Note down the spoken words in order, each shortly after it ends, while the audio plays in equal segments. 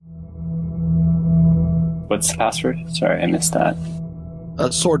What's the password? Sorry, I missed that.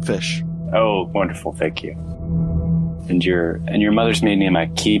 Swordfish. Oh, wonderful. Thank you. And your mother's maiden name, I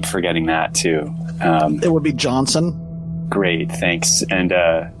keep forgetting that too. It would be Johnson. Great, thanks. And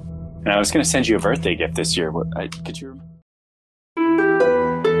I was going to send you a birthday gift this year. Could you remember?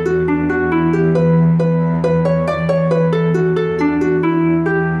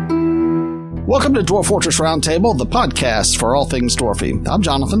 Welcome to Dwarf Fortress Roundtable, the podcast for all things dwarfy. I'm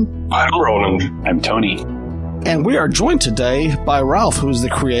Jonathan. I'm Roland. I'm Tony. And we are joined today by Ralph, who's the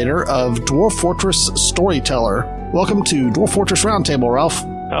creator of Dwarf Fortress Storyteller. Welcome to Dwarf Fortress Roundtable, Ralph.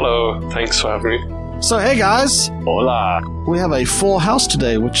 Hello, thanks for having me. So, hey guys. Hola. We have a full house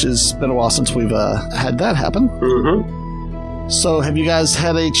today, which has been a while since we've had that happen. Mm-hmm. So, have you guys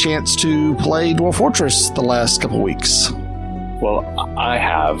had a chance to play Dwarf Fortress the last couple weeks? Well, I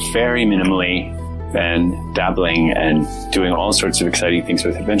have very minimally been dabbling and doing all sorts of exciting things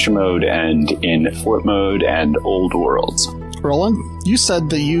with adventure mode and in fort mode and old worlds. Roland, you said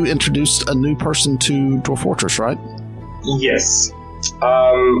that you introduced a new person to Dwarf Fortress, right? Yes.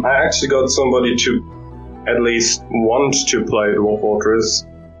 I actually got somebody to at least want to play Dwarf Fortress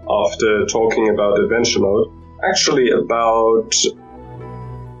after talking about adventure mode. Actually, about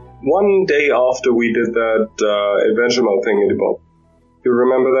one day after we did that adventure mode thing in the book. You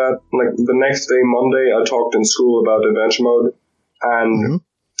remember that? Like the next day, Monday, I talked in school about adventure mode, and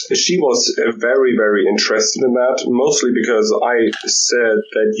she was very, very interested in that, mostly because I said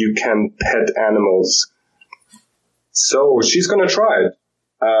that you can pet animals. So she's going to try it.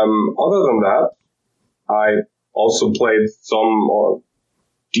 Other than that, I also played some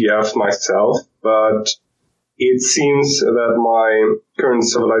DF myself, but it seems that my current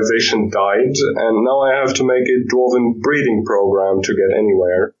civilization died, and now I have to make a dwarven breeding program to get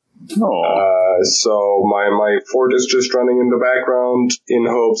anywhere. So my fort is just running in the background in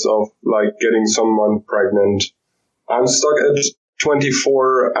hopes of like getting someone pregnant. I'm stuck at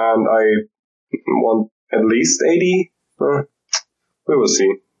 24, and I want at least 80. We will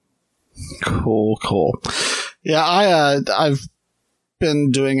see. Cool. Yeah, I've been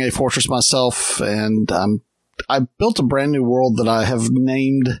doing a fortress myself, and I built a brand new world that I have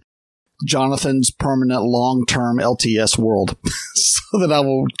named Jonathan's Permanent Long-Term LTS World, so that I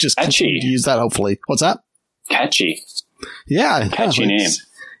will just continue to use that, hopefully. What's that? Catchy. Yeah. Catchy name.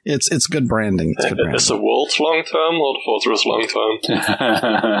 It's good branding. Is the world long-term or the fortress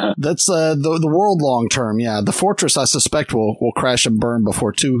long-term? That's the world long-term, yeah. The fortress, I suspect, will crash and burn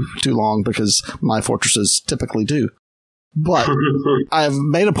before too long, because my fortresses typically do. But I've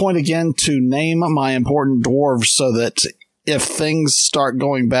made a point again to name my important dwarves so that if things start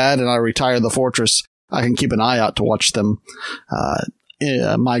going bad and I retire the fortress, I can keep an eye out to watch them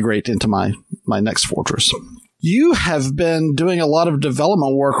migrate into my next fortress. You have been doing a lot of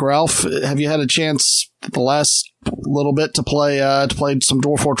development work, Ralph. Have you had a chance the last little bit to play some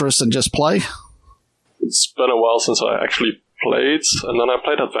Dwarf Fortress and just play? It's been a while since I actually played, and then I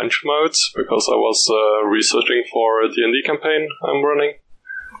played adventure mode because I was researching for a D&D campaign I'm running.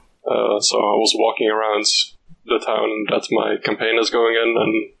 So I was walking around the town that my campaign is going in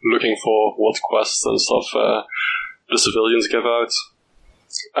and looking for what quests and stuff the civilians give out.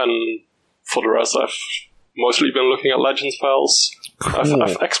 And for the rest, I've mostly been looking at Legends files. Cool.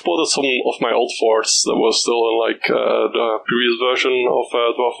 I've exported some of my old forts that were still in like the previous version of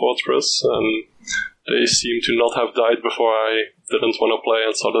Dwarf Fortress, and they seem to not have died before I didn't want to play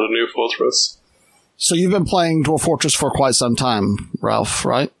and started a new fortress. So you've been playing Dwarf Fortress for quite some time, Ralph,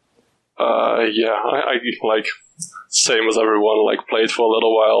 right? Yeah, I like, same as everyone, like played for a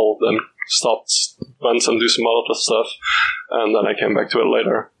little while, then stopped, went and do some other stuff, and then I came back to it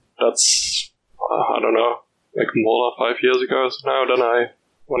later. That's, I don't know, like more than 5 years ago now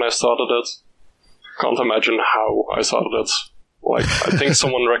when I started it. Can't imagine how I started it. Like, I think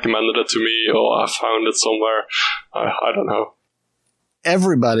someone recommended it to me, or I found it somewhere. I don't know.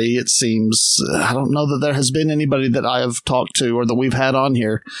 Everybody, it seems, I don't know that there has been anybody that I have talked to or that we've had on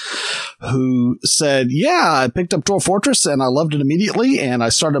here who said, yeah, I picked up Dwarf Fortress and I loved it immediately and I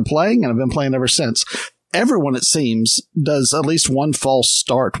started playing and I've been playing ever since. Everyone, it seems, does at least one false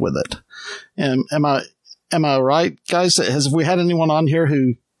start with it. And am I right, guys? Have we had anyone on here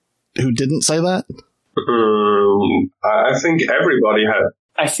who didn't say that? I think everybody had.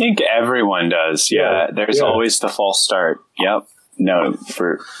 I think everyone does, yeah. There's always the false start. Yep. No,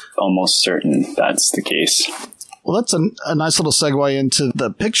 for almost certain that's the case. Well, that's a nice little segue into the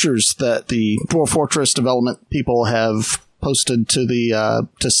pictures that the Dwarf Fortress development people have posted to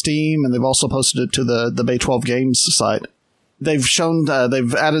Steam, and they've also posted it to the Bay 12 Games site. They've shown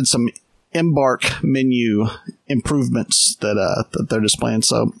they've added some embark menu improvements that they're displaying.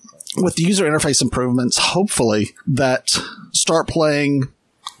 So with the user interface improvements, hopefully, that start playing,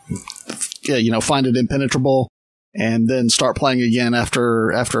 find it impenetrable, and then start playing again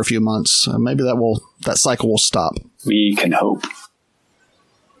after a few months. Maybe that cycle will stop. We can hope.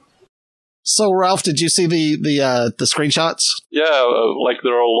 So, Ralph, did you see the screenshots? Yeah,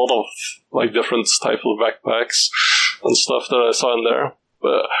 there are a lot of different types of backpacks and stuff that I saw in there.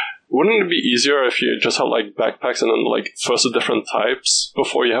 But wouldn't it be easier if you just had backpacks and then first the different types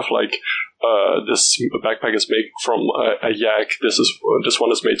before you have this backpack is made from a yak, this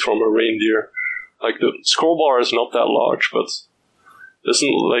one is made from a reindeer. The scroll bar is not that large, but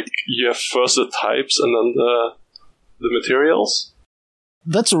isn't you have first the types and then the materials?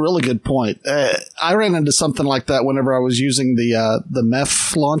 That's a really good point. I ran into something like that whenever I was using the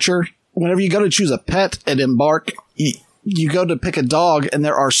MEF launcher. Whenever you go to choose a pet at Embark, you go to pick a dog, and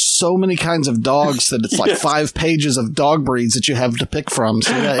there are so many kinds of dogs that it's 5 pages of dog breeds that you have to pick from.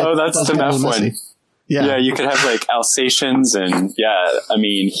 So, yeah, that's the MEF one. Yeah, you could have Alsatians, and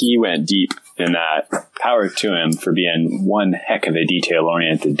he went deep in that. Power to him for being one heck of a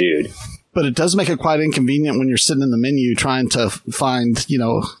detail-oriented dude. But it does make it quite inconvenient when you're sitting in the menu trying to find,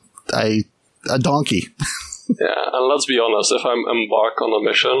 a donkey. Yeah, and let's be honest, if I'm embark on a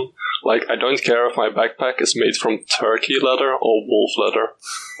mission, I don't care if my backpack is made from turkey leather or wolf leather.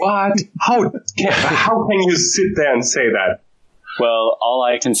 What? How can you sit there and say that? Well, all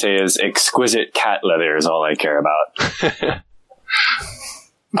I can say is exquisite cat leather is all I care about.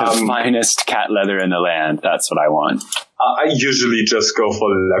 The finest cat leather in the land. That's what I want. I usually just go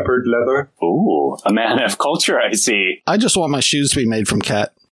for leopard leather. Ooh, a man of culture, I see. I just want my shoes to be made from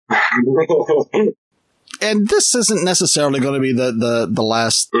cat. And this isn't necessarily going to be the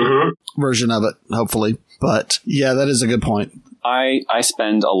last version of it, hopefully. But yeah, that is a good point. I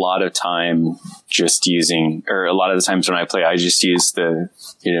spend a lot of time just using, or a lot of the times when I play, I just use the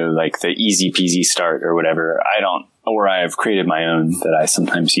easy peasy start or whatever. Or I've created my own that I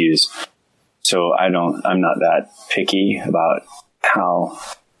sometimes use. So I'm not that picky about how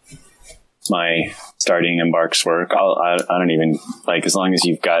my starting embarks work. I don't even as long as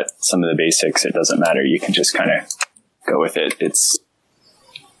you've got some of the basics, it doesn't matter. You can just kind of go with it. It's,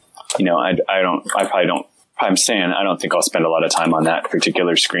 I'm saying I don't think I'll spend a lot of time on that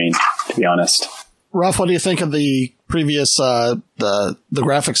particular screen, to be honest. Ralph, what do you think of the previous the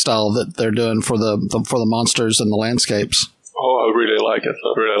graphic style that they're doing for the monsters and the landscapes? Oh, I really like it.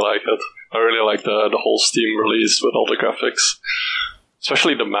 I really like the whole Steam release with all the graphics,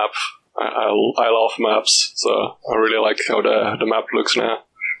 especially the map. I love maps, so I really like how the map looks now,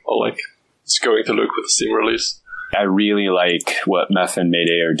 or it's going to look with the Steam release. I really like what MEF and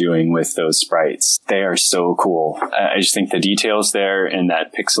Mayday are doing with those sprites. They are so cool. I just think the details there in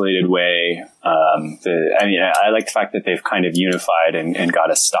that pixelated way. I like the fact that they've kind of unified and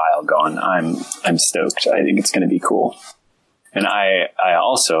got a style going. I'm stoked. I think it's going to be cool. And I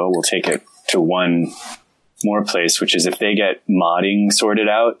also will take it to one more place, which is if they get modding sorted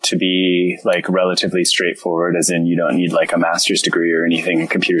out to be relatively straightforward, as in you don't need a master's degree or anything in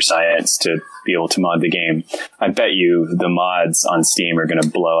computer science to be able to mod the game. I bet you the mods on Steam are going to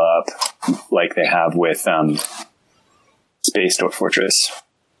blow up like they have with Space Fortress.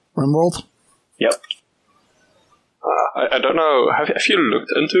 RimWorld? Yep. I don't know. Have you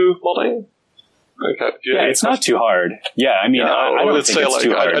looked into modding? It's not too hard. Yeah, I don't think it's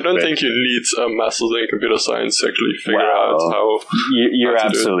too hard. I don't think you need a master's in computer science to actually figure out how. You're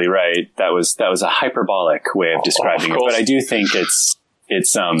absolutely right. That was a hyperbolic way of describing it, but I do think it's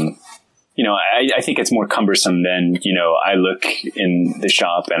I think it's more cumbersome than I look in the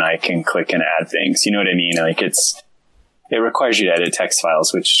shop and I can click and add things. You know what I mean? It requires you to edit text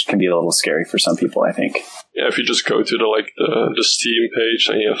files, which can be a little scary for some people, I think. Yeah, if you just go to the Steam page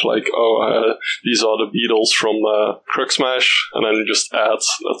and you have these are the Beatles from Krug Smash, and then you just add,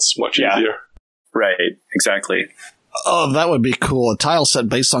 that's much easier. Right, exactly. Oh, that would be cool. A tile set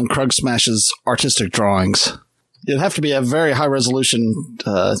based on Krug Smash's artistic drawings. It'd have to be a very high resolution.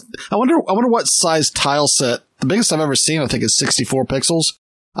 I wonder what size tile set. The biggest I've ever seen, I think, is 64 pixels.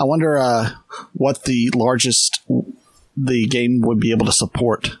 I wonder what the largest the game would be able to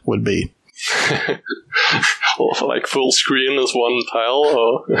support would be. Well, full screen is one tile,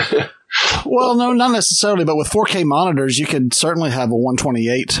 or? Well, no, not necessarily, but with 4K monitors, you could certainly have a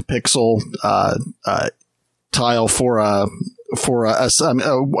 128 pixel tile for a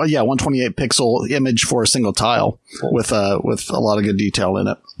 128 pixel image for a single tile with a lot of good detail in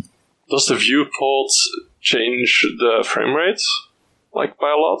it. Does the viewport change the frame rate by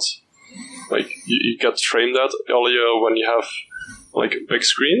a lot? You get framed at earlier when you have big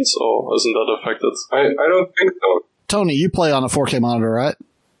screens, or isn't that affected? I don't think so. Tony, you play on a 4K monitor, right?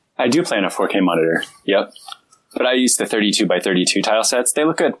 I do play on a 4K monitor. Yep. But I use the 32 by 32 tile sets. They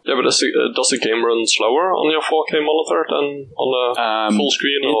look good. Yeah, but does the game run slower on your 4K monitor than on a full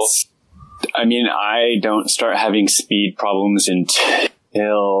screen? I mean, I don't start having speed problems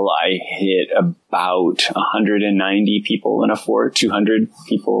until I hit about 190 people in a 200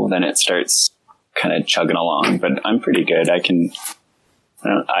 people. Then it starts kind of chugging along. But I'm pretty good. I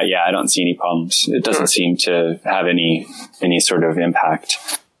don't see any problems. It doesn't seem to have any sort of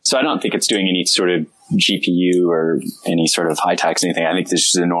impact. So I don't think it's doing any sort of GPU or any sort of high tax anything. I think this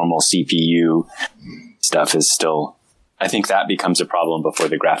is the normal CPU stuff is still, I think that becomes a problem before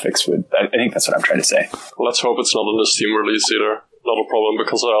the graphics would. I think that's what I'm trying to say. Let's hope it's not in the Steam release either. Not a problem,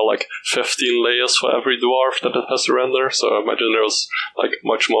 because there are like 15 layers for every dwarf that it has to render, so I imagine there's like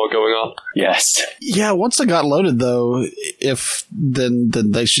much more going on. Yes. Yeah, once it got loaded though, then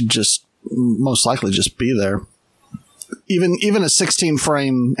they should just most likely just be there. Even a 16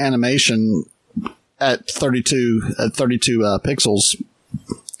 frame animation at 32 pixels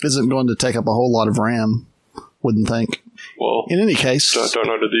isn't going to take up a whole lot of RAM, wouldn't think. Well, in any case, I don't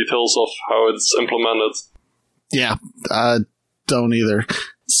know the details of how it's implemented. Yeah, I don't either.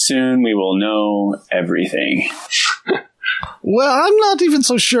 Soon we will know everything. Well, I'm not even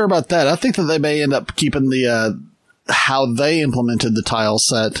so sure about that. I think that they may end up keeping the how they implemented the tile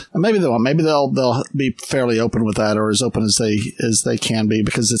set. And maybe they won't. Maybe they'll be fairly open with that, or as open as they can be,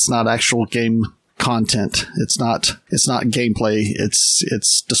 because it's not actual game content. It's not gameplay.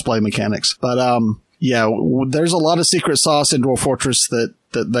 It's display mechanics. But yeah, there's a lot of secret sauce in Dwarf Fortress that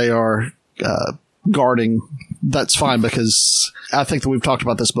they are guarding. That's fine, because I think that we've talked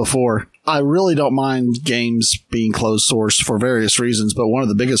about this before. I really don't mind games being closed source for various reasons, but one of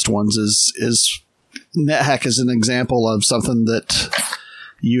the biggest ones is NetHack is an example of something that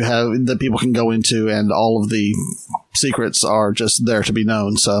you have that people can go into, and all of the secrets are just there to be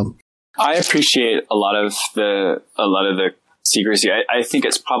known. So I appreciate a lot of the secrecy. I think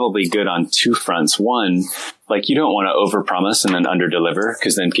it's probably good on two fronts. One, like, you don't want to overpromise and then underdeliver,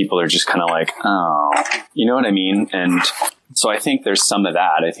 because then people are just kind of like, oh, you know what I mean? And so I think there's some of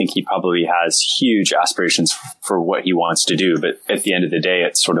that. I think he probably has huge aspirations for what he wants to do. But at the end of the day,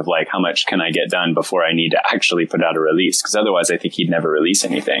 it's sort of like, how much can I get done before I need to actually put out a release? Because otherwise, I think he'd never release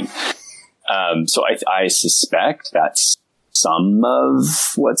anything. So I suspect that's some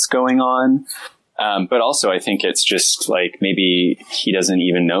of what's going on. But also, I think it's just like, maybe he doesn't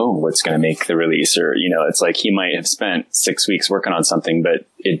even know what's going to make the release, or, you know, it's like he might have spent 6 weeks working on something, but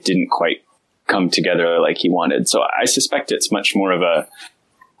it didn't quite come together like he wanted. So I suspect it's much more of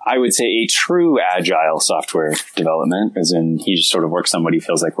I would say a true agile software development, as in he just sort of works on what he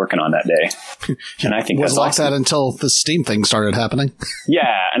feels like working on that day. And I think it was that's like awesome. that until the Steam thing started happening.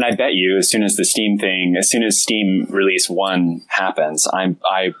 Yeah, and I bet you as soon as Steam release 1 happens, I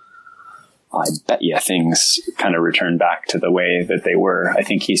bet you things kind of return back to the way that they were. I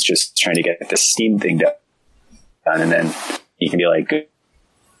think he's just trying to get the Steam thing done, and then he can be like, good,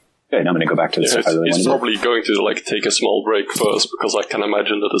 I'm going to go back to this. He's probably going to like take a small break first, because I can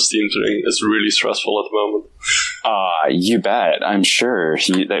imagine that the Steam thing is really stressful at the moment. You bet. I'm sure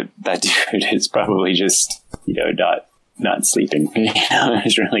that dude is probably just, you know, not sleeping. You know,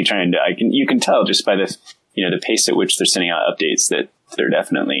 he's really trying to. You can tell just by the, you know, the pace at which they're sending out updates that they're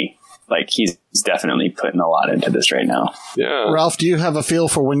definitely. Like, he's definitely putting a lot into this right now. Yeah. Ralph, do you have a feel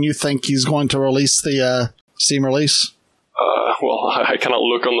for when you think he's going to release the Steam release? Well, I cannot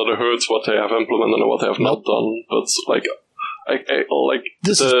look under the hoods what they have implemented and what they have not done. But like,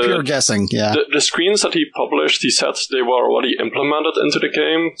 this is pure guessing. Yeah. The screens that he published, he said they were already implemented into the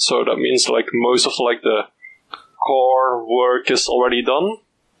game. So that means like most of like the core work is already done.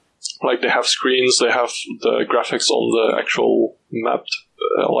 Like, they have screens, they have the graphics on the actual map.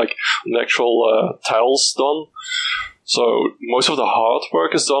 Like the actual tiles done. So most of the hard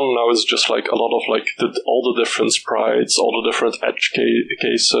work is done. Now it's just like a lot of like all the different sprites, all the different edge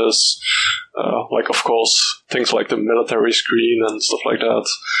cases. Like, of course, things like the military screen and stuff like that.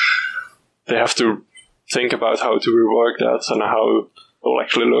 They have to think about how to rework that and how it will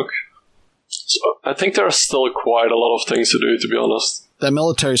actually look. So I think there are still quite a lot of things to do, to be honest. That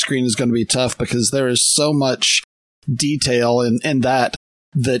military screen is going to be tough, because there is so much detail in that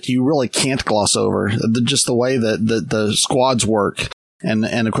you really can't gloss over. Just the way that the squads work and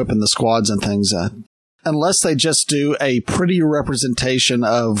equipping the squads and things. Unless they just do a pretty representation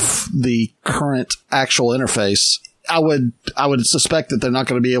of the current actual interface, I would suspect that they're not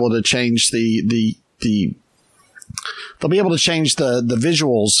going to be able to change they'll be able to change the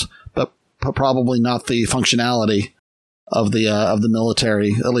visuals, but probably not the functionality of the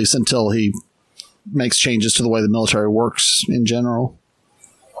military, at least until he makes changes to the way the military works in general.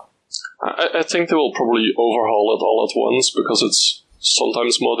 I think they will probably overhaul it all at once, because it's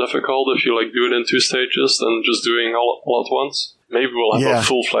sometimes more difficult if you do it in 2 stages than just doing all at once. Maybe we'll have a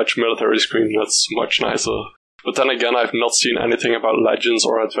full-fledged military screen that's much nicer. But then again, I've not seen anything about Legends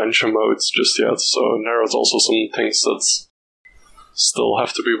or Adventure modes just yet, so there is also some things that still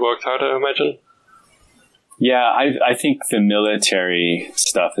have to be worked out, I imagine. Yeah, I think the military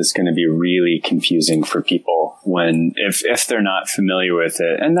stuff is going to be really confusing for people if they're not familiar with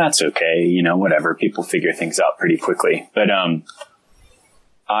it, and that's okay, whatever, people figure things out pretty quickly. But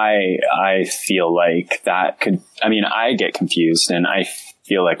I feel like that I get confused, and I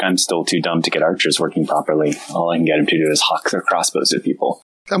feel like I'm still too dumb to get archers working properly. All I can get them to do is hawk their crossbows at people.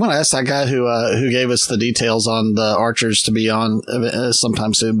 I'm going to ask that guy who gave us the details on the archers to be on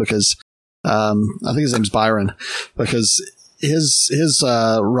sometime soon, because I think his name's Byron, because his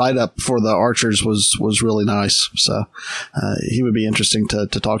write-up for the archers was really nice. So he would be interesting to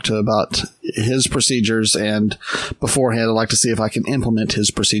talk to about his procedures, and beforehand I'd like to see if I can implement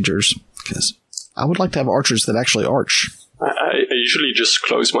his procedures, because I would like to have archers that actually arch. I usually just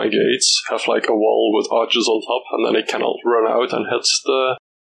close my gates, have a wall with archers on top, and then they cannot run out and hit the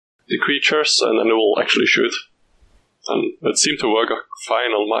creatures, and then they will actually shoot. And it seemed to work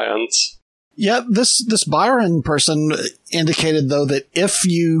fine on my end. Yeah, this Byron person indicated, though, that if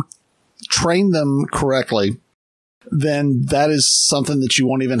you train them correctly, then that is something that you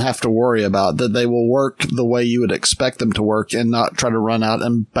won't even have to worry about, that they will work the way you would expect them to work and not try to run out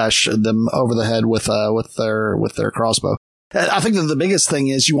and bash them over the head with their crossbow. I think that the biggest thing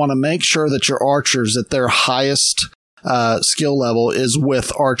is you want to make sure that your archers at their highest skill level is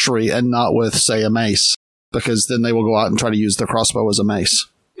with archery and not with, say, a mace, because then they will go out and try to use their crossbow as a mace.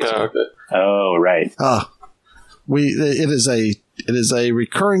 Yeah, okay. Oh, right. It is a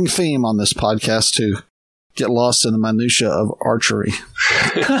recurring theme on this podcast to get lost in the minutia of archery.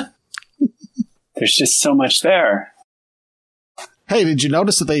 There's just so much there. Hey, did you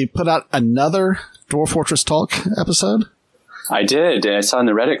notice that they put out another Dwarf Fortress Talk episode? I did. I saw in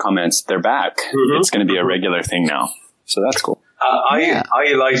the Reddit comments they're back. Mm-hmm. It's going to be a regular thing now. So that's cool. I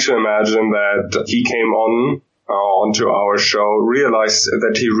like to imagine that he came onto our show, realized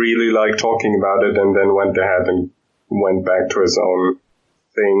that he really liked talking about it, and then went ahead and went back to his own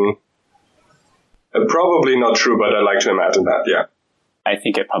thing. Probably not true, but I like to imagine that, yeah. I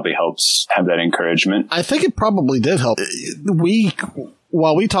think it probably helps have that encouragement. I think it probably did help.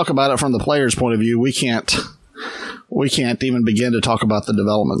 While we talk about it from the player's point of view, we can't even begin to talk about the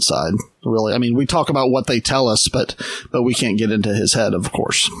development side, really. I mean, we talk about what they tell us, but we can't get into his head, of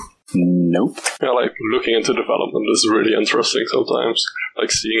course. Nope. Yeah, looking into development is really interesting sometimes.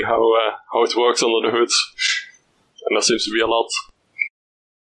 Seeing how it works under the hood. And there seems to be a lot.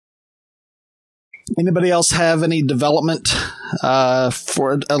 Anybody else have any development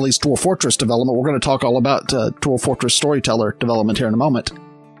for at least Dwarf Fortress development? We're going to talk all about Dwarf Fortress Storyteller development here in a moment.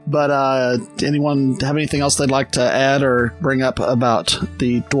 But anyone have anything else they'd like to add or bring up about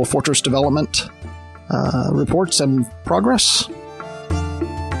the Dwarf Fortress development reports and progress?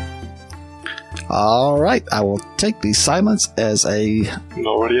 All right, I will take the silence as a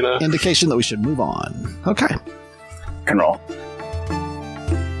indication that we should move on. Okay. Can roll.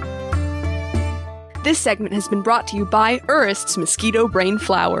 This segment has been brought to you by Urist's Mosquito Brain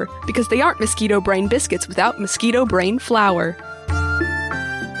Flour, because they aren't mosquito brain biscuits without mosquito brain flour.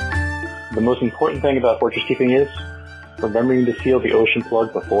 The most important thing about fortress keeping is remembering to seal the ocean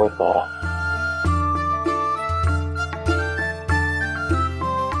plug before thaw.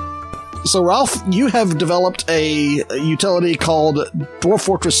 So, Ralph, you have developed a utility called Dwarf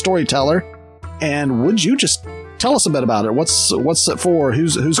Fortress Storyteller, and would you just tell us a bit about it? What's it for?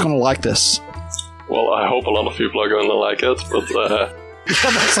 Who's going to like this? Well, I hope a lot of people are going to like it, but...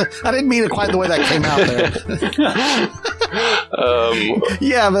 I didn't mean it quite the way that came out there.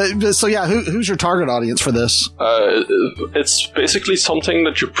 Who's your target audience for this? It's basically something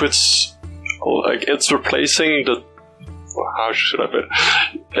that you put... it's replacing the... How should I put it?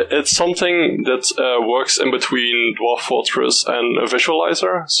 It's something that works in between Dwarf Fortress and a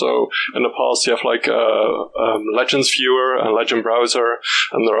visualizer. So in the past you have a Legends Viewer and Legend Browser,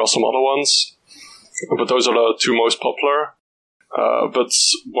 and there are some other ones. But those are the two most popular. But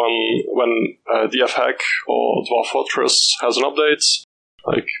when DFHack or Dwarf Fortress has an update,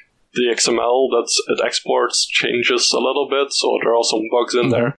 the XML that it exports changes a little bit, so there are some bugs in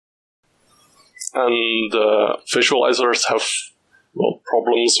there. And visualizers have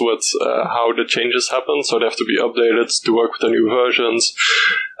problems with how the changes happen, so they have to be updated to work with the new versions.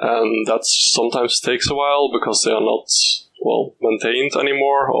 And that sometimes takes a while because they are not maintained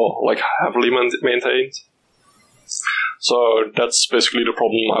anymore, or heavily maintained. So that's basically the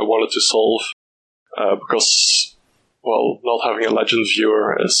problem I wanted to solve, because, well, not having a legend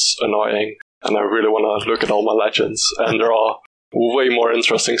viewer is annoying, and I really want to look at all my legends, and there are way more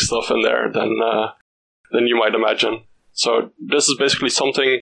interesting stuff in there than you might imagine. So this is basically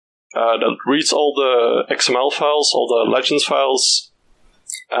something that reads all the XML files, all the legends files,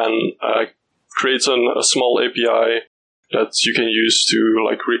 and creates a small API that you can use to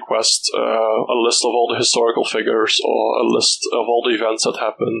like request a list of all the historical figures, or a list of all the events that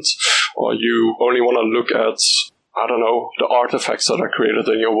happened, or you only want to look at, I don't know, the artifacts that are created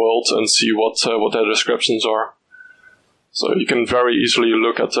in your world and see what their descriptions are. So you can very easily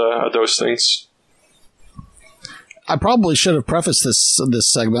look at those things. I probably should have prefaced this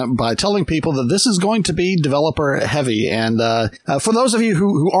segment by telling people that this is going to be developer heavy, and for those of you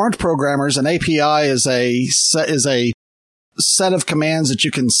who aren't programmers, an API is a set of commands that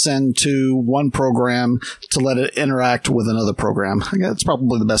you can send to one program to let it interact with another program. I guess that's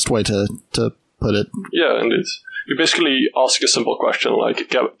probably the best way to put it. Yeah, indeed. You basically ask a simple question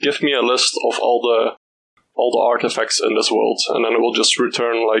like, give me a list of all the artifacts in this world, and then it will just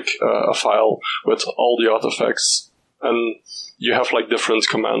return like a file with all the artifacts. And you have like different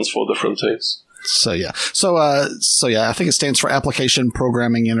commands for different things. So yeah, I think it stands for Application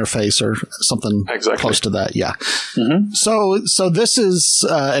Programming Interface or something close to that. Yeah. Mm-hmm. So this is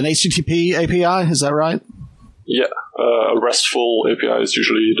an HTTP API, is that right? Yeah, a RESTful API is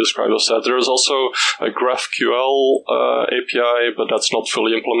usually described as that. There is also a GraphQL API, but that's not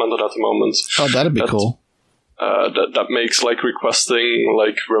fully implemented at the moment. Oh, that'd be cool. That makes like requesting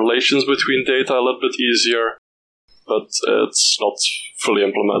like relations between data a little bit easier, but it's not fully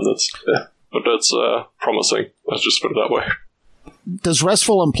implemented. Yeah. But that's promising. Let's just put it that way. Does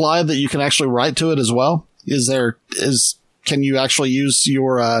RESTful imply that you can actually write to it as well? Can you actually use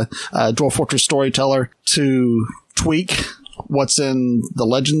your Dwarf Fortress Storyteller to tweak what's in the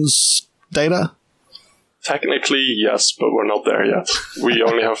Legends data? Technically, yes, but we're not there yet. We're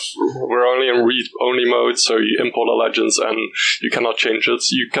only in read-only mode, so you import the Legends and you cannot change it.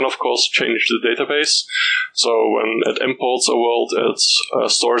 You can, of course, change the database. So when it imports a world, it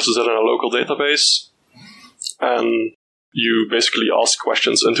stores it in a local database, and you basically ask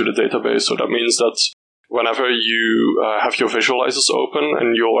questions into the database. So that means that whenever you have your visualizers open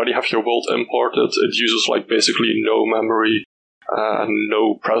and you already have your world imported, it uses like basically no memory and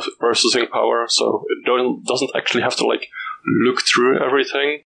no processing power, so it doesn't actually have to like look through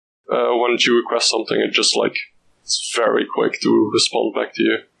everything when you request something. It just like it's very quick to respond back to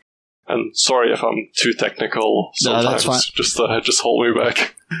you. And sorry if I'm too technical sometimes. No, that's fine. Just hold me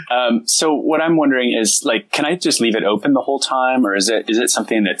back. So what I'm wondering is like, can I just leave it open the whole time, or is it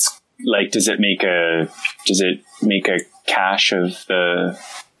something that's like, does it make a cache of the,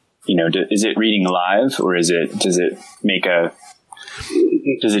 is it reading live, or does it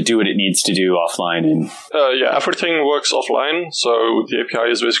do what it needs to do offline? And yeah, everything works offline. So the API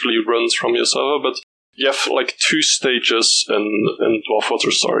is basically runs from your server, but you have like two stages in Dwarf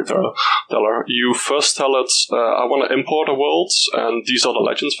Fortress Storyteller. You first tell it, I want to import a world, and these are the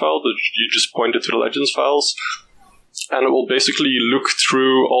Legends files. You just point it to the Legends files, and it will basically look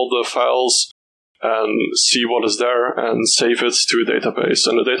through all the files and see what is there and save it to a database.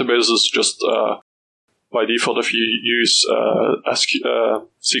 And the database is just by default, if you use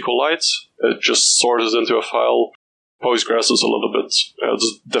SQLite, it just stores it into a file. Postgres is a little bit,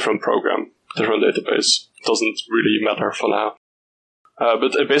 it's a different program, different database. Doesn't really matter for now.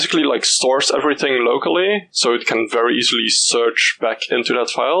 But it basically like stores everything locally, so it can very easily search back into that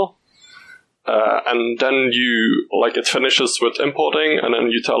file. And then it finishes with importing, and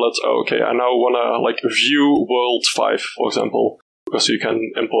then you tell it, okay, I now want to view world 5, for example. Because you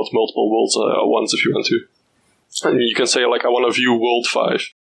can import multiple worlds at once if you want to. And you can say, I want to view world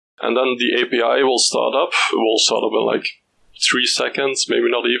 5. And then the API will start up. It will start up in 3 seconds, maybe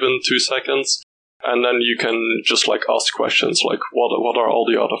not even 2 seconds. And then you can just ask questions like, what are all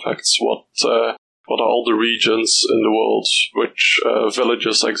the artifacts? What are all the regions in the world? Which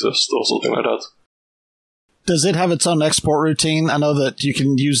villages exist, or something like that. Does it have its own export routine? I know that you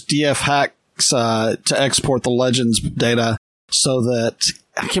can use dfhacks to export the Legends data. So that,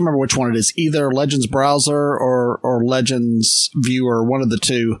 I can't remember which one it is, either Legends Browser or Legends Viewer, one of the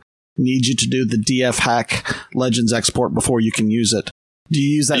two, needs you to do the dfhack Legends export before you can use it. Do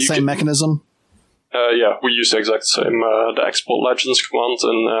you use that same mechanism? Yeah, we use the exact same, the export Legends command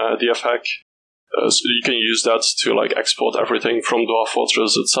in dfhack. So you can use that to export everything from Dwarf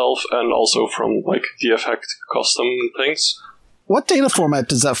Fortress itself, and also from dfhack custom things. What data format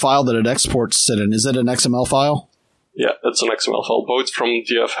does that file that it exports sit in? Is it an XML file? Yeah, it's an XML file, both from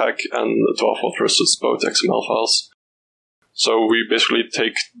dfhack and Dwarf Fortress. It's both XML files. So we basically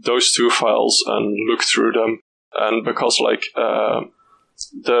take those two files and look through them. And because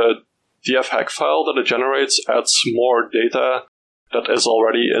the dfhack file that it generates adds more data that is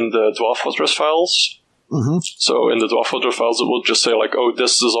already in the Dwarf Fortress files. Mm-hmm. So in the Dwarf Fortress files, it will just say like, oh,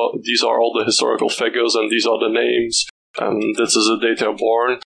 these are all the historical figures, and these are the names, and this is the data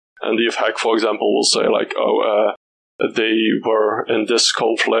born. And dfhack, for example, will say like, oh, they were in this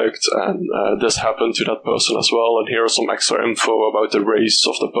conflict, and this happened to that person as well, and here is some extra info about the race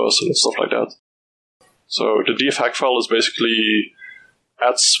of the person and stuff like that. So the dfhack file is basically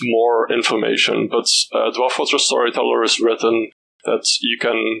adds more information, but Dwarf Fortress Storyteller is written that you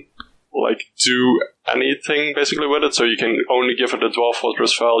can do anything basically with it. So you can only give it a Dwarf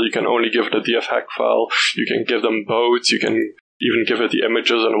Fortress file, you can only give it a dfhack file, you can give them both, you can even give it the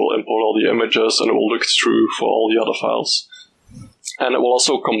images and it will import all the images and it will look through for all the other files. And it will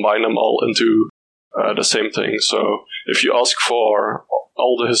also combine them all into the same thing. So if you ask for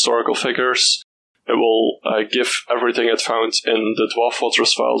all the historical figures, it will give everything it found in the Dwarf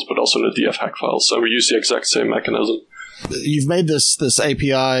Fortress files, but also in the dfhack files. So we use the exact same mechanism. You've made this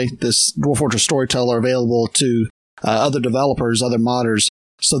API, this Dwarf Fortress Storyteller, available to other developers, other modders,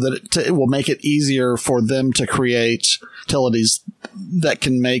 so that it will make it easier for them to create utilities that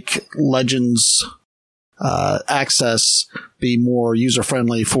can make Legends access be more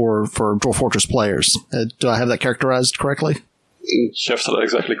user-friendly for Dwarf Fortress players. Do I have that characterized correctly? You have that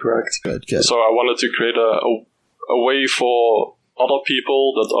exactly correct. Good. So I wanted to create a way for other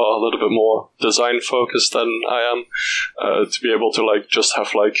people that are a little bit more design-focused than I am to be able to just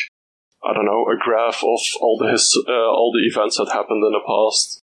have a graph of all the events that happened in the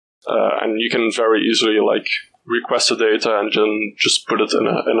past, and you can very easily request the data and then just put it in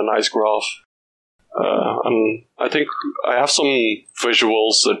a nice graph. And I think I have some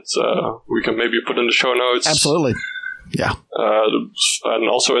visuals that we can maybe put in the show notes. Absolutely. Yeah. And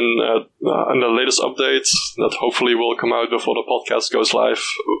also in the latest update that hopefully will come out before the podcast goes live,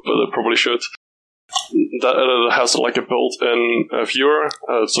 but it probably should. That has a built-in viewer.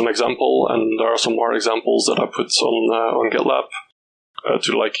 It's an example, and there are some more examples that I put on GitLab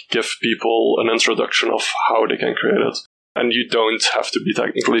to give people an introduction of how they can create it. And you don't have to be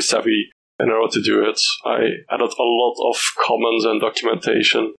technically savvy in order to do it. I added a lot of comments and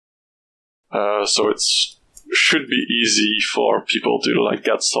documentation, so it should be easy for people to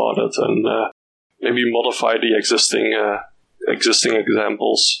get started and maybe modify the existing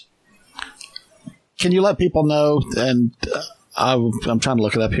examples. Can you let people know, and I'm trying to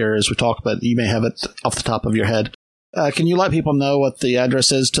look it up here as we talk, but you may have it off the top of your head. Can you let people know what the address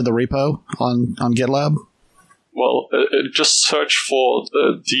is to the repo on GitLab? Well, just search for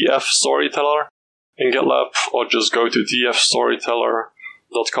DF Storyteller in GitLab, or just go to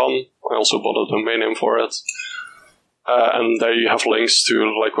dfstoryteller.com. I also bought a domain name for it. And there you have links to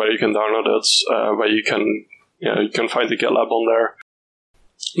where you can download it, where you can find the GitLab on there.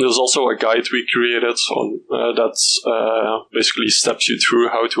 There's also a guide we created on that basically steps you through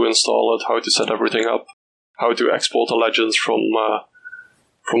how to install it, how to set everything up, how to export the legends from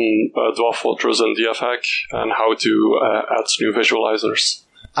Dwarf Fortress and dfhack, and how to add new visualizers.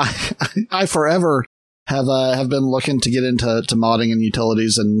 I forever have been looking to get into modding and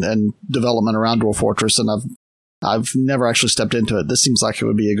utilities and development around Dwarf Fortress, and I've never actually stepped into it. This seems like it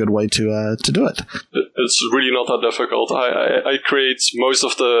would be a good way to do it. It's really not that difficult. I create most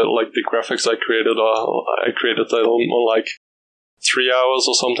of the graphics I created them on 3 hours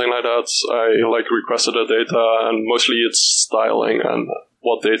or something like that. I requested the data, and mostly it's styling and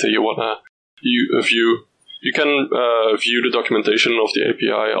what data you wanna view. You can view the documentation of the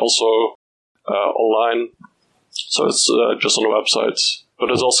API also online, so it's just on the website. But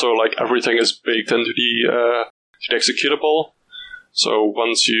it's also everything is baked into the executable. So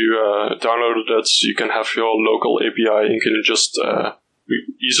once you downloaded it, you can have your local API and can just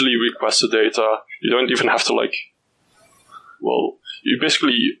easily request the data. You don't even have to you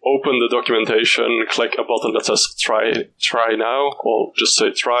basically open the documentation, click a button that says try now, or just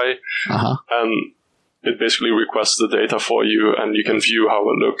say try, and it basically requests the data for you, and you can view how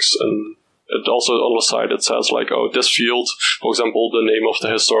it looks. And it also on the side it says this field, for example, the name of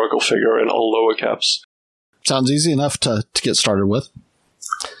the historical figure in all lower caps. Sounds easy enough to get started with.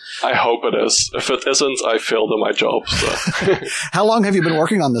 I hope it is. If it isn't, I failed at my job. So. How long have you been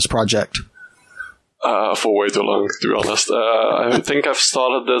working on this project? For way too long, to be honest. I think I've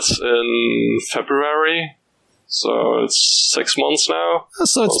started this in February, so it's 6 months now.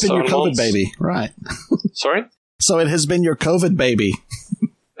 So it's been your COVID baby, right? Sorry? So it has been your COVID baby.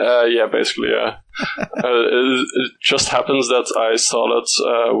 Yeah, basically, yeah. It just happens that I started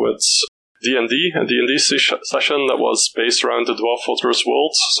with D&D, a D&D session that was based around the Dwarf Fortress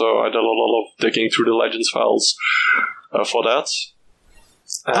world. So I did a lot of digging through the Legends files for that.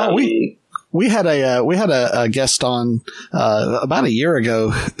 And we had a guest on about a year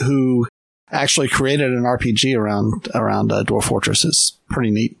ago who actually created an RPG around Dwarf Fortress. It's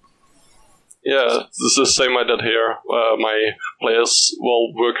pretty neat. Yeah, this is the same I did here. My players,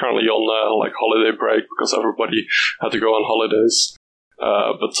 we're currently on holiday break because everybody had to go on holidays.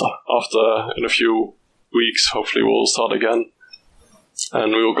 But in a few weeks, hopefully we'll start again.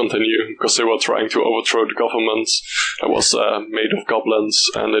 And we will continue, because they were trying to overthrow the government that was made of goblins,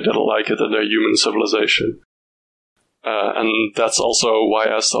 and they didn't like it in their human civilization. And that's also why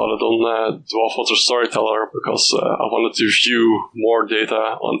I started on Dwarf Fortress Storyteller, because I wanted to view more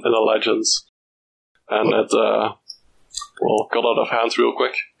data in the Legends. And it got out of hand real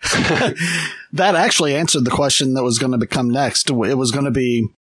quick. That actually answered the question that was going to become next. It was going to be,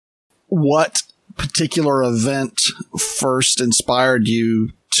 what particular event first inspired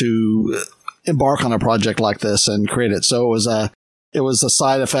you to embark on a project like this and create it? So it was a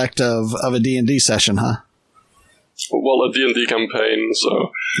side effect of a D&D session, huh? Well, a D&D campaign,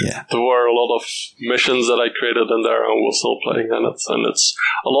 so yeah. There were a lot of missions that I created in there and was still playing in it, and it's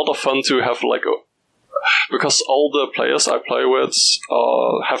a lot of fun to have because all the players I play with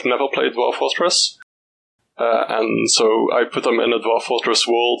have never played Dwarf Fortress, and so I put them in a Dwarf Fortress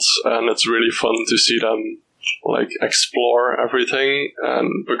world, and it's really fun to see them explore everything.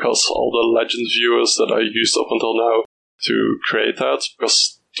 And because all the Legend viewers that I used up until now to create that,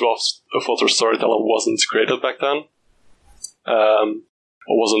 because Dwarf Fortress Storyteller wasn't created back then,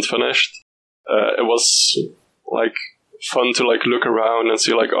 or wasn't finished, it was fun to look around and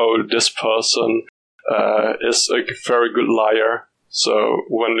see this person is a very good liar. So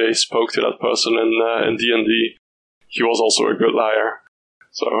when they spoke to that person in D&D, he was also a good liar.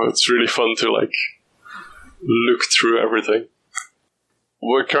 So it's really fun to look through everything.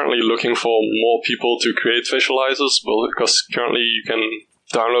 We're currently looking for more people to create visualizers, because currently you can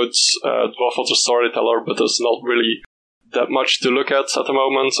download Dwarf Fortress Storyteller, but there's not really that much to look at the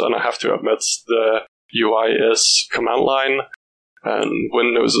moment. And I have to admit, the UI is command line, and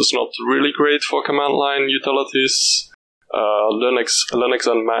Windows is not really great for command line utilities. Linux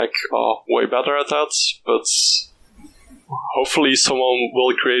and Mac are way better at that, but hopefully someone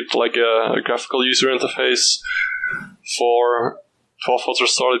will create a graphical user interface for Dwarf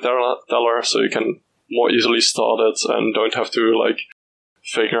Fortress Storyteller, so you can more easily start it and don't have to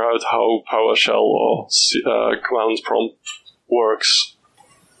figure out how PowerShell or command prompt works.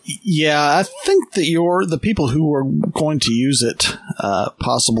 Yeah, I think that the people who are going to use it,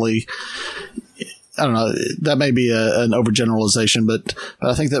 possibly, I don't know, that may be an overgeneralization, but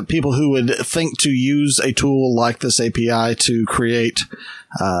I think that people who would think to use a tool like this API to create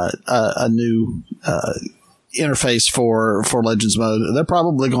a new interface for Legends mode, they're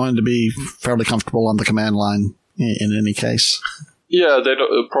probably going to be fairly comfortable on the command line in any case. Yeah, they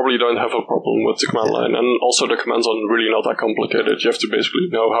probably don't have a problem with the command line, and also the commands are really not that complicated. You have to basically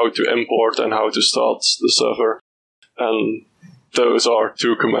know how to import and how to start the server, and those are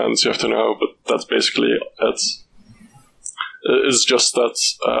two commands you have to know, but that's basically it. It's just that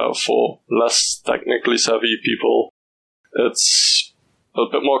for less technically savvy people, it's a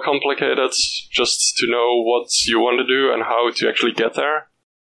bit more complicated just to know what you want to do and how to actually get there,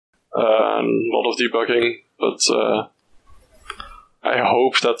 and a lot of debugging, but I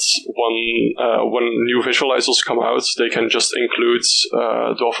hope that when new visualizers come out, they can just include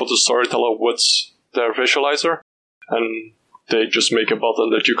Dwarf Fortress Storyteller with their visualizer, and they just make a button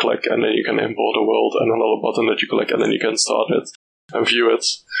that you click, and then you can import a world, and another button that you click, and then you can start it and view it.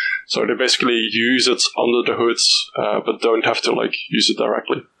 So they basically use it under the hood, but don't have to use it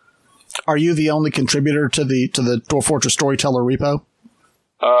directly. Are you the only contributor to the Dwarf Fortress Storyteller repo?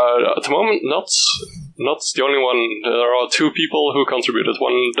 At the moment, not the only one. There are two people who contributed.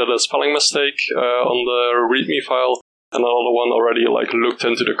 One did a spelling mistake on the README file, and another one already looked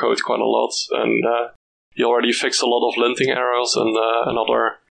into the code quite a lot, and he already fixed a lot of linting errors and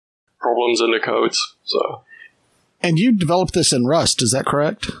other problems in the code. So. And you developed this in Rust, is that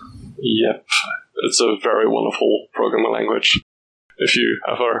correct? Yep, it's a very wonderful programming language. If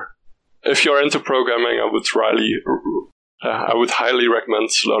you're into programming, I would highly recommend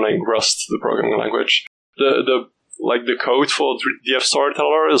learning Rust, the programming language. The code for DF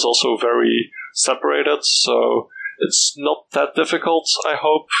Storyteller is also very separated, so it's not that difficult, I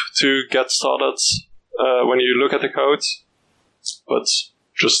hope, to get started when you look at the code. But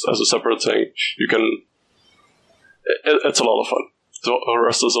just as a separate thing, you can. It's a lot of fun.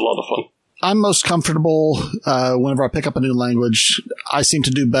 Rust is a lot of fun. I'm most comfortable whenever I pick up a new language. I seem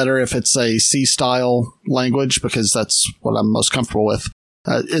to do better if it's a C-style language because that's what I'm most comfortable with.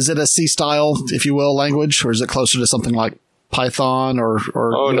 Is it a C-style, if you will, language, or is it closer to something like Python or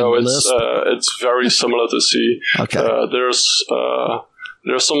no, Lisp? It's very similar to C. Okay.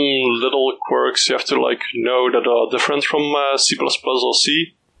 There's some little quirks you have to know that are different from C++ or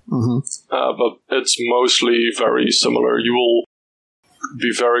C. But it's mostly very similar. You will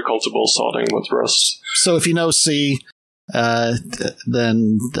be very comfortable starting with Rust. So if you know C,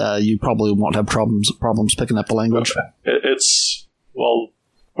 then you probably won't have problems picking up the language. It's, well,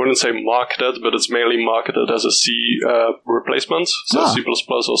 I wouldn't say marketed, but it's mainly marketed as a C replacement, so C++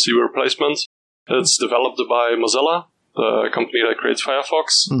 or C replacement. It's developed by Mozilla, the company that creates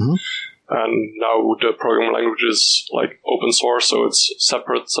Firefox. And now the programming language is open source, so it's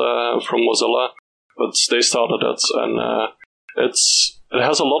separate from Mozilla. But they started it, and it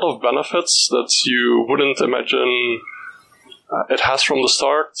has a lot of benefits that you wouldn't imagine it has from the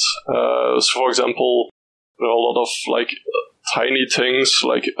start. So for example, there are a lot of tiny things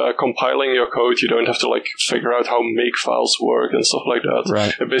compiling your code. You don't have to figure out how make files work and stuff like that.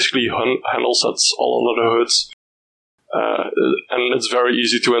 Right. It basically handles that all under the hood. And it's very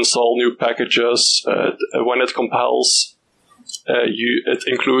easy to install new packages. When it compiles, it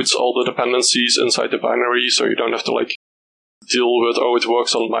includes all the dependencies inside the binary, so you don't have to deal with, it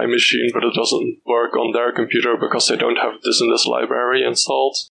works on my machine, but it doesn't work on their computer because they don't have this and this library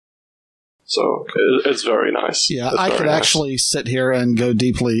installed. So it's very nice. Yeah, I could actually sit here and go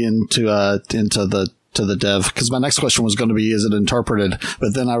deeply into the dev, because my next question was going to be, is it interpreted?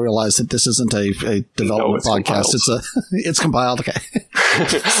 But then I realized that this isn't a development podcast. Compiled. It's compiled. Okay.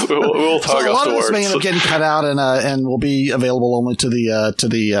 we'll talk so a lot afterwards. of this may end up getting cut out and will be available only to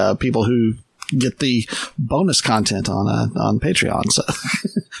the people who get the bonus content on Patreon. So,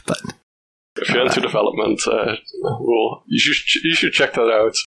 but if you're into development, you should check that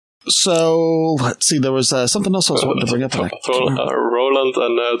out. So let's see. There was something else I was wanting to bring up. Roland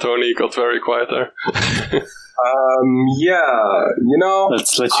and Tony got very quiet there.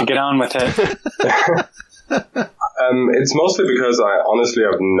 Let's let you get on with it. It's mostly because I honestly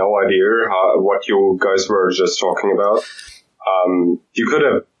have no idea what you guys were just talking about. You could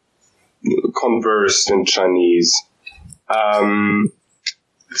have conversed in Chinese.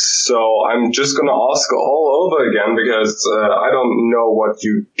 So I'm just going to ask all over again because I don't know what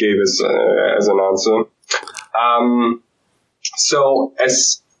you gave us as an answer. So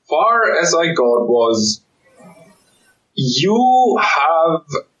as far as I got was, you have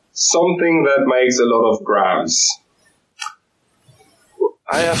something that makes a lot of graphs.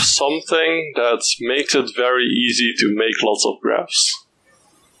 I have something that makes it very easy to make lots of graphs.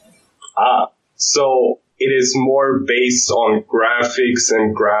 So it is more based on graphics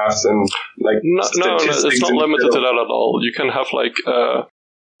and graphs and statistics. No, it's not limited to that at all. You can have to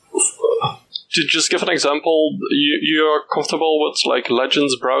just give an example, you are comfortable with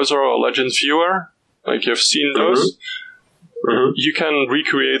Legends Browser or Legends Viewer? You've seen those? Mm-hmm. You can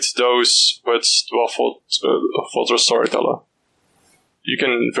recreate those with Fortress Storyteller. You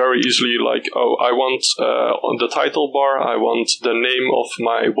can very easily I want on the title bar, I want the name of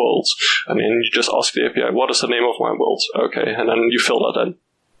my world. And then you just ask the API, what is the name of my world? Okay, and then you fill that in.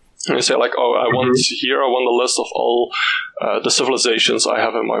 And you say I want here, I want a list of all the civilizations I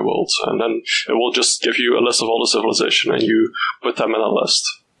have in my world. And then it will just give you a list of all the civilizations and you put them in a list.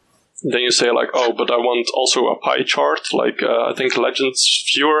 And then you say but I want also a pie chart, I think Legends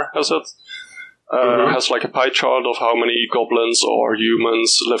Viewer has it. Has a pie chart of how many goblins or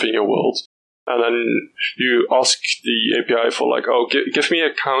humans live in your world. And then you ask the API for give me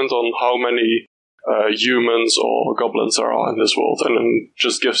a count on how many humans or goblins there are in this world. And then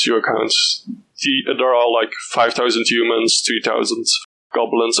just gives you a count. There are 5,000 humans, 2,000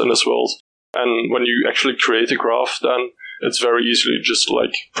 goblins in this world. And when you actually create a graph, then it's very easily just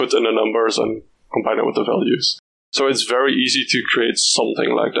put in the numbers and combine it with the values. So it's very easy to create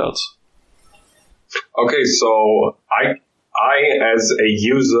something like that. Okay, so I as a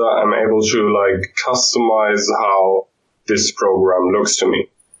user am able to customize how this program looks to me.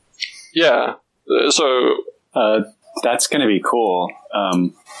 Yeah. So that's going to be cool.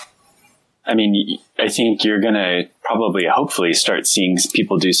 I think you're going to probably, hopefully, start seeing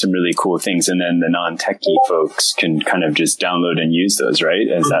people do some really cool things, and then the non-techie folks can kind of just download and use those, right?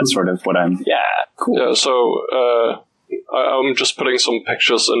 Is that sort of what I'm... Yeah, cool. Yeah, so I'm just putting some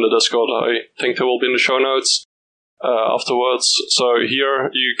pictures in the Discord. I think they will be in the show notes afterwards. So here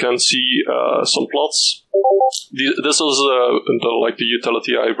you can see some plots. This is the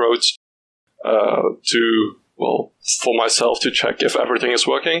utility I wrote for myself to check if everything is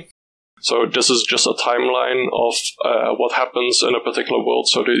working. So this is just a timeline of what happens in a particular world.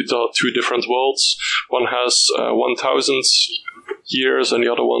 So there are two different worlds. One has 1,000 years and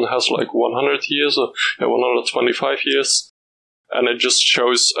the other one has like 100 years or 125 years. And it just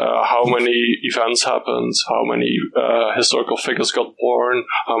shows how many events happened, how many historical figures got born,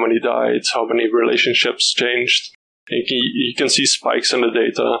 how many died, how many relationships changed. And you can see spikes in the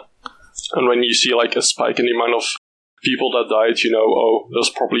data. And when you see like a spike in the amount of people that died, you know, oh, there's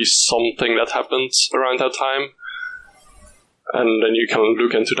probably something that happened around that time. And then you can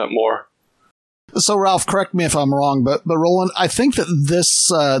look into that more. So, Ralph, correct me if I'm wrong, but Roland, I think that this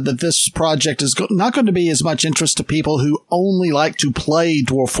project is not going to be as much interest to people who only like to play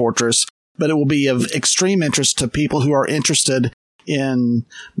Dwarf Fortress, but it will be of extreme interest to people who are interested in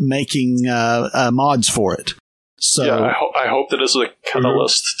making mods for it. So, yeah, I hope that this is a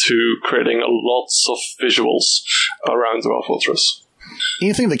catalyst to creating lots of visuals around Dwarf Fortress.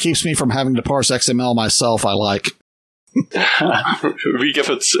 Anything that keeps me from having to parse XML myself, I like. We give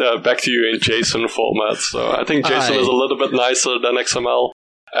it back to you in JSON format, so I think JSON is a little bit nicer than XML,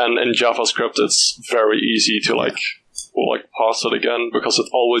 and in JavaScript it's very easy to parse it again because it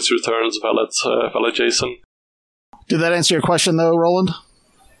always returns valid JSON. Did that answer your question though, Roland?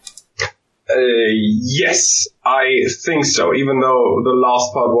 Yes, I think so, even though the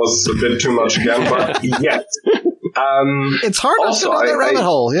last part was a bit too much again, but yes. It's hard to go down that rabbit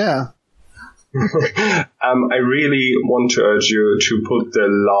hole, yeah. I really want to urge you to put the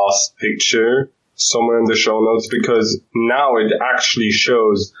last picture somewhere in the show notes, because now it actually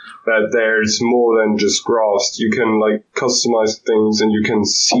shows that there's more than just graphs. You can customize things and you can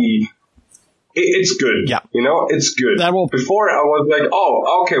see it's good. Yeah. You know, it's good. Before I was like,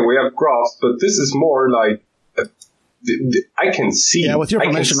 oh, okay, we have graphs, but this is more like I can see. Yeah, with your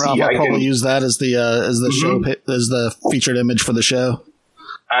permission, Ralph, I'll probably use that as the show as the featured image for the show.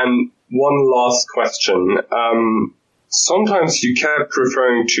 And one last question. Sometimes you kept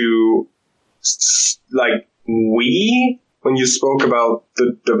referring to we when you spoke about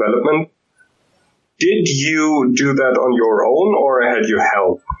the development. Did you do that on your own or had you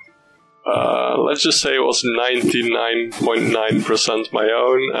help? Let's just say it was 99.9% my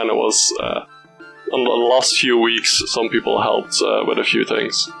own, and it was on the last few weeks some people helped with a few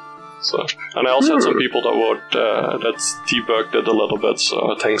things. So, and I also had some people that debugged it a little bit,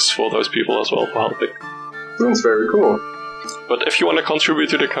 so thanks for those people as well for helping. That's very cool. But if you want to contribute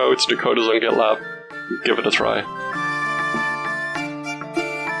to the code is on GitLab. Give it a try.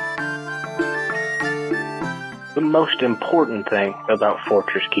 The most important thing about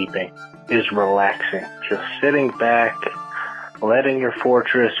fortress keeping is relaxing. Just sitting back, letting your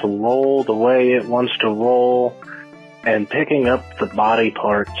fortress roll the way it wants to roll, and picking up the body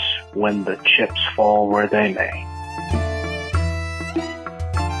parts when the chips fall where they may.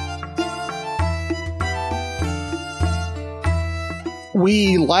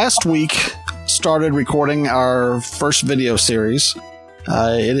 We last week started recording our first video series.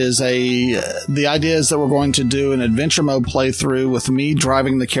 The idea is that we're going to do an adventure mode playthrough with me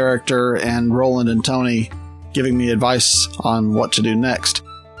driving the character and Roland and Tony giving me advice on what to do next.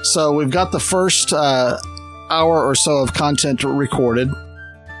 So we've got the first hour or so of content recorded,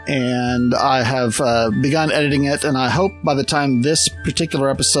 and I have begun editing it, and I hope by the time this particular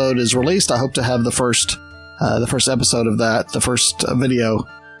episode is released, I hope to have the first episode of that, the first video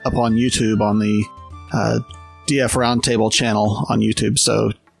up on YouTube on the DF Roundtable channel on YouTube.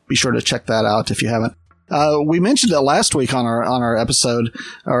 So be sure to check that out if you haven't. We mentioned it last week on our episode,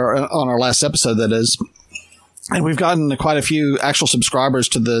 or on our last episode, that is, and we've gotten quite a few actual subscribers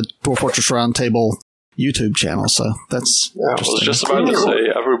to the Dwarf Fortress Roundtable YouTube channel. So that's I was just about to say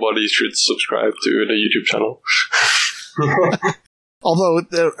everybody should subscribe to the YouTube channel. Although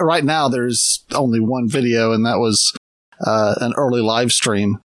right now there's only one video, and that was an early live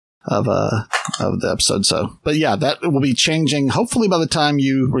stream of the episode. So, but yeah, that will be changing. Hopefully, by the time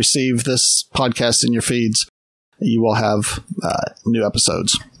you receive this podcast in your feeds, you will have new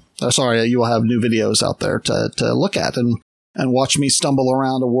episodes. You will have new videos out there to look at and watch me stumble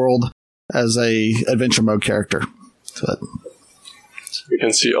around a world as a adventure mode character. So, you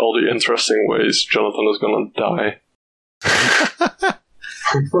can see all the interesting ways Jonathan is going to die.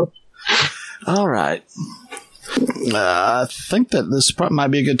 All right. I think that this might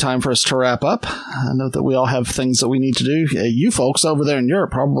be a good time for us to wrap up. I know that we all have things that we need to do. You folks over there in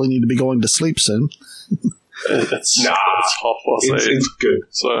Europe probably need to be going to sleep soon. It's 8:30. It's good.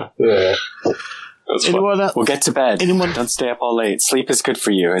 So, yeah. That's fine. We'll get to bed. Don't stay up all late. Sleep is good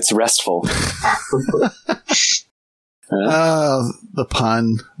for you. It's restful. The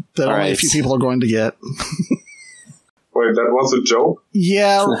pun that only a few people are going to get. Wait, that was a joke?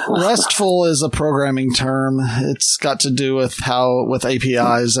 Yeah, RESTful is a programming term. It's got to do with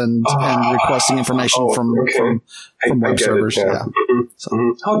APIs and requesting information from web servers. Yeah. Mm-hmm.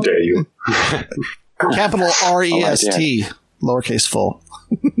 So. How dare you? Capital REST, lowercase full.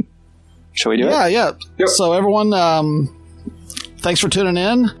 Shall we do it? Yeah. Yep. So everyone, thanks for tuning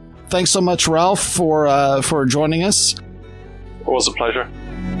in. Thanks so much, Ralph, for joining us. It was a pleasure.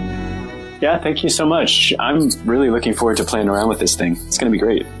 Yeah, thank you so much. I'm really looking forward to playing around with this thing. It's going to be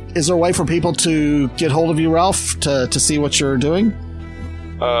great. Is there a way for people to get hold of you, Ralph, to see what you're doing?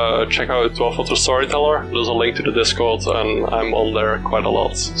 Check out Dwarf Fortress Storyteller. There's a link to the Discord, and I'm on there quite a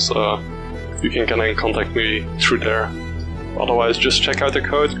lot, so you can kind of contact me through there. Otherwise, just check out the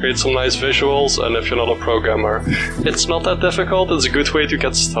code, create some nice visuals, and if you're not a programmer, it's not that difficult. It's a good way to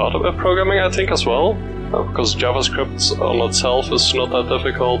get started with programming, I think, as well, because JavaScript on itself is not that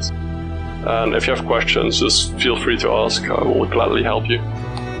difficult. And if you have questions, just feel free to ask. I will gladly help you.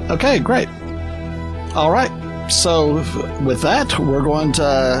 Okay, great. All right. So with that, we're going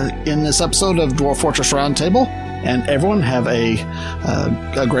to end this episode of Dwarf Fortress Roundtable, and everyone have a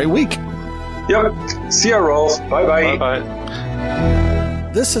great week. Yep. See ya, Rolf. Bye-bye. Bye-bye.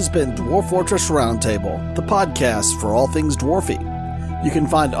 This has been Dwarf Fortress Roundtable, the podcast for all things dwarfy. You can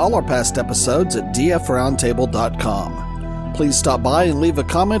find all our past episodes at dfroundtable.com. Please stop by and leave a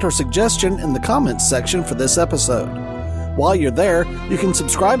comment or suggestion in the comments section for this episode. While you're there, you can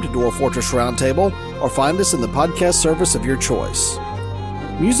subscribe to Dwarf Fortress Roundtable or find us in the podcast service of your choice.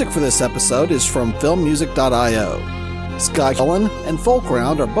 Music for this episode is from filmmusic.io. Sky Cullen and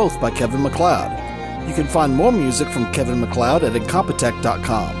Folkround are both by Kevin MacLeod. You can find more music from Kevin MacLeod at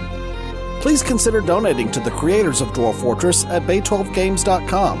Incompetech.com. Please consider donating to the creators of Dwarf Fortress at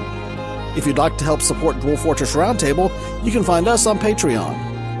Bay12Games.com. If you'd like to help support Dwarf Fortress Roundtable, you can find us on Patreon.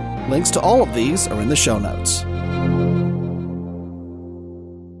 Links to all of these are in the show notes.